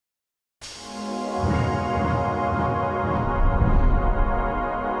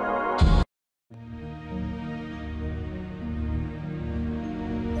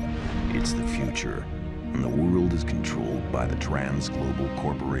future, and the world is controlled by the trans-global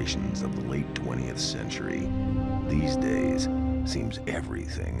corporations of the late 20th century. These days, seems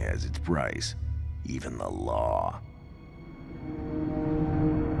everything has its price, even the law.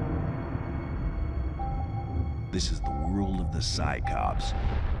 This is the world of the Psycops,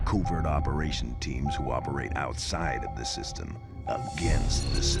 covert operation teams who operate outside of the system,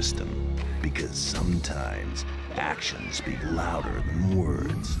 against the system, because sometimes actions speak louder than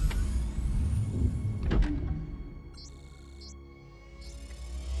words.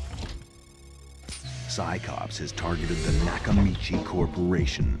 Psycops has targeted the Nakamichi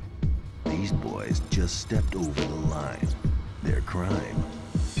Corporation. These boys just stepped over the line. Their crime: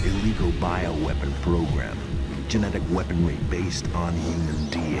 illegal bioweapon program, genetic weaponry based on human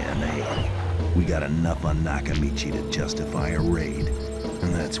DNA. We got enough on Nakamichi to justify a raid,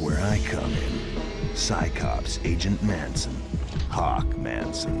 and that's where I come in. Psycops Agent Manson, Hawk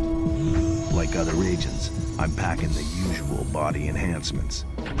Manson. Like other agents, I'm packing the usual body enhancements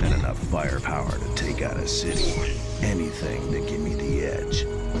and enough firepower to take out a city. Anything to give me the edge.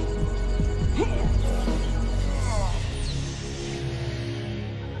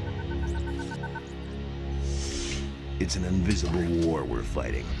 It's an invisible war we're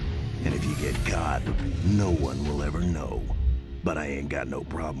fighting, and if you get caught, no one will ever know. But I ain't got no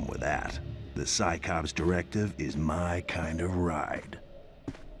problem with that. The Psycops directive is my kind of ride.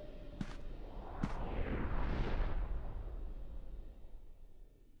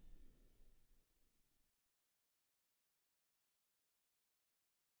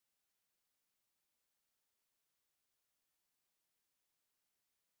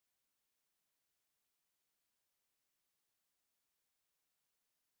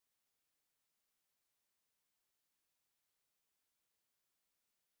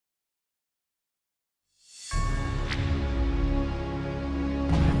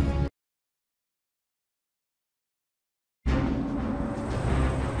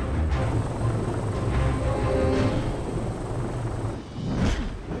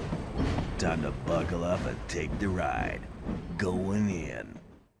 Time to buckle up and take the ride. Going in.